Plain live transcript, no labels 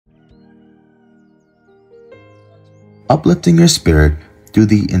uplifting your spirit through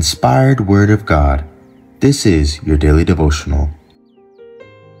the inspired Word of God. This is your daily devotional.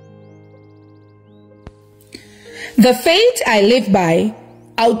 The faith I live by,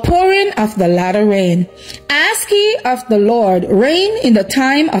 outpouring of the latter rain. Ask ye of the Lord rain in the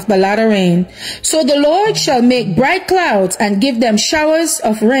time of the latter rain. So the Lord shall make bright clouds and give them showers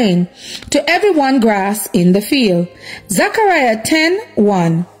of rain to every one grass in the field. Zechariah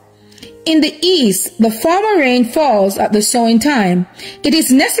 10:1. In the east, the former rain falls at the sowing time. It is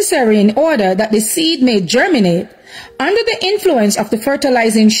necessary in order that the seed may germinate. Under the influence of the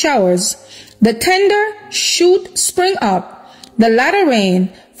fertilizing showers, the tender shoot spring up. The latter rain,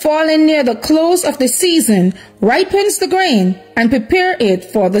 falling near the close of the season, ripens the grain and prepare it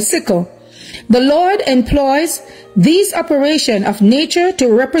for the sickle. The Lord employs these operations of nature to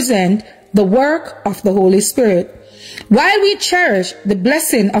represent the work of the Holy Spirit. While we cherish the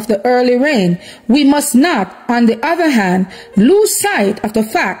blessing of the early rain, we must not, on the other hand, lose sight of the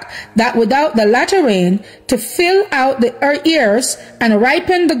fact that without the latter rain to fill out the ears and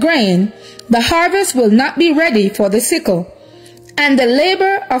ripen the grain, the harvest will not be ready for the sickle, and the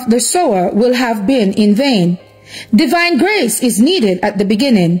labor of the sower will have been in vain. Divine grace is needed at the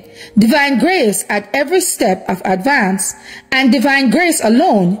beginning, divine grace at every step of advance, and divine grace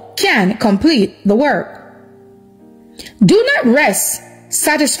alone can complete the work. Do not rest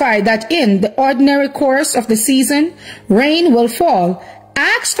satisfied that in the ordinary course of the season, rain will fall.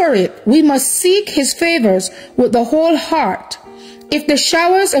 Ask for it. We must seek His favors with the whole heart. If the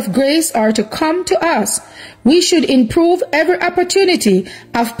showers of grace are to come to us, we should improve every opportunity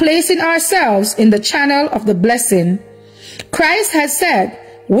of placing ourselves in the channel of the blessing. Christ has said,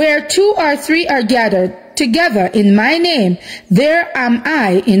 "Where 2 or 3 are gathered together in my name, there am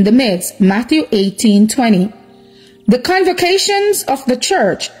I in the midst." Matthew 18:20. The convocations of the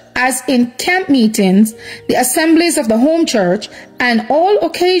church, as in camp meetings, the assemblies of the home church, and all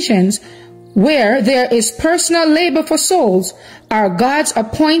occasions where there is personal labor for souls, are God's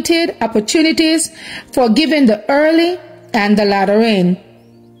appointed opportunities for giving the early and the latter rain.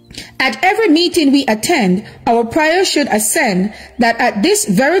 At every meeting we attend, our prayer should ascend that at this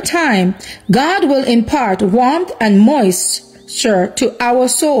very time, God will impart warmth and moisture to our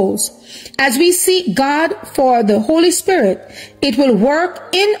souls. As we seek God for the Holy Spirit, it will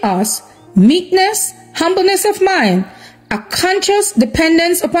work in us meekness, humbleness of mind, a conscious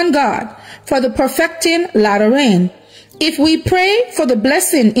dependence upon God for the perfecting latter rain. If we pray for the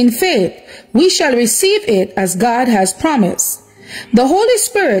blessing in faith, we shall receive it as God has promised. The Holy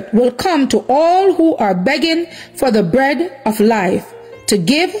Spirit will come to all who are begging for the bread of life to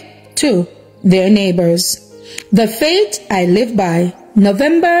give to their neighbors. The faith I live by,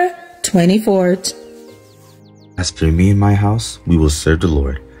 November 24th. As for me and my house, we will serve the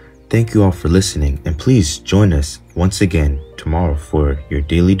Lord. Thank you all for listening, and please join us once again tomorrow for your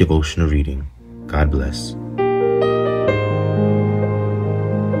daily devotional reading. God bless.